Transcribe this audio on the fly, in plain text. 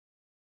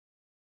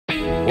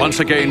Once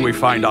again, we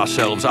find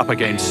ourselves up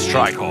against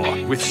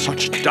Strykore. With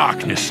such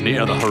darkness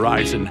near the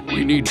horizon,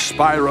 we need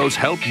Spyro's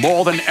help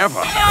more than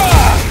ever.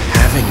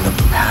 Having the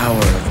power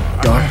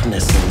of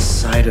darkness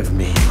inside of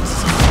me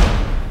is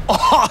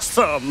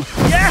awesome!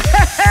 Yeah,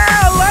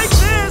 like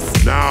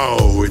this! Now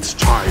it's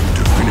time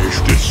to finish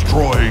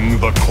destroying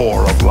the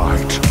core of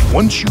light.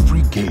 Once you've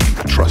regained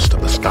the trust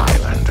of the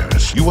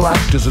Skylanders, you will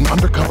act as an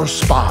undercover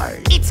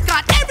spy. It's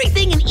got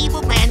everything an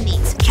evil plan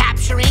needs.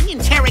 Capturing,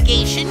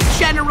 interrogation,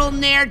 general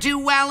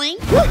ne'er-do-welling.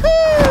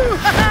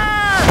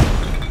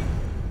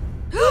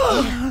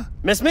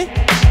 Miss me?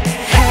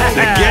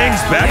 The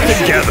gang's back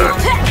together.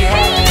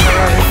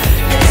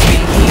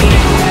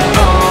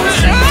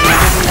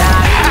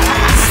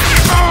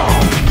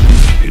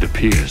 It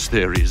appears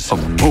there is a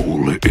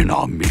mole in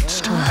our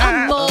midst.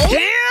 A mole?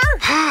 Here?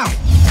 How?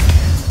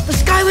 The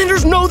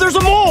Skylanders know there's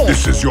a mole!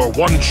 This is your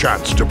one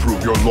chance to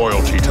prove your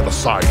loyalty to the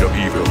side of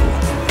evil.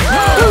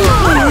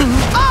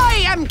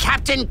 I am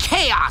Captain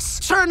Chaos.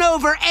 Turn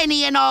over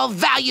any and all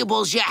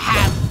valuables you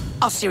have.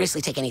 I'll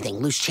seriously take anything.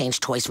 Loose change,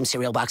 toys from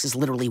cereal boxes,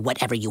 literally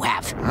whatever you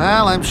have.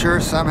 Well, I'm sure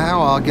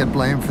somehow I'll get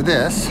blamed for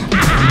this.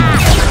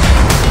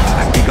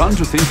 I've begun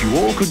to think you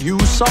all could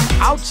use some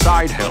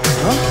outside help.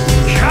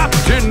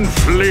 Captain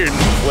Flynn!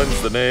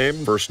 Flynn's the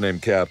name, first name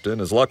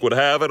Captain. As luck would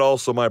have it,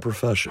 also my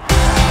profession.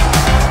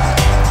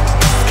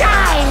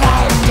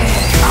 Skylanders!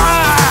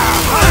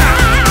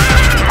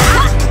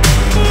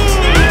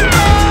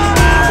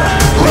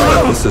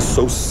 This is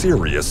so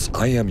serious,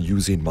 I am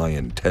using my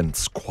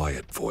intense,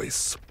 quiet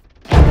voice.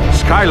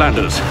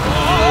 Skylanders,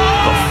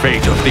 the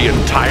fate of the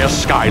entire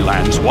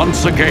Skylands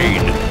once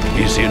again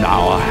is in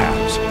our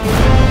hands.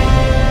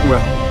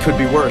 Well, could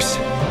be worse.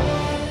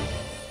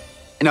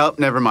 No,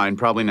 never mind.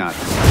 Probably not.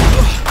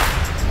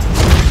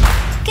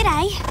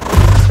 G'day.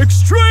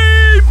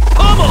 Extreme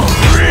pummel!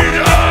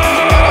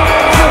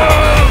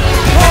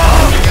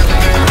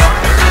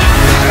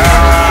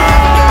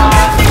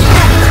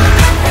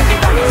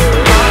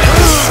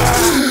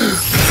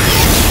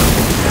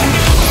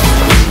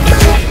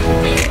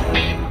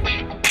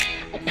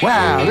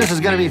 Wow, this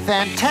is gonna be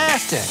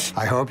fantastic.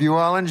 I hope you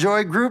all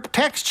enjoy group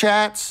text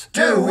chats.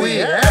 Do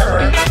we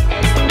ever?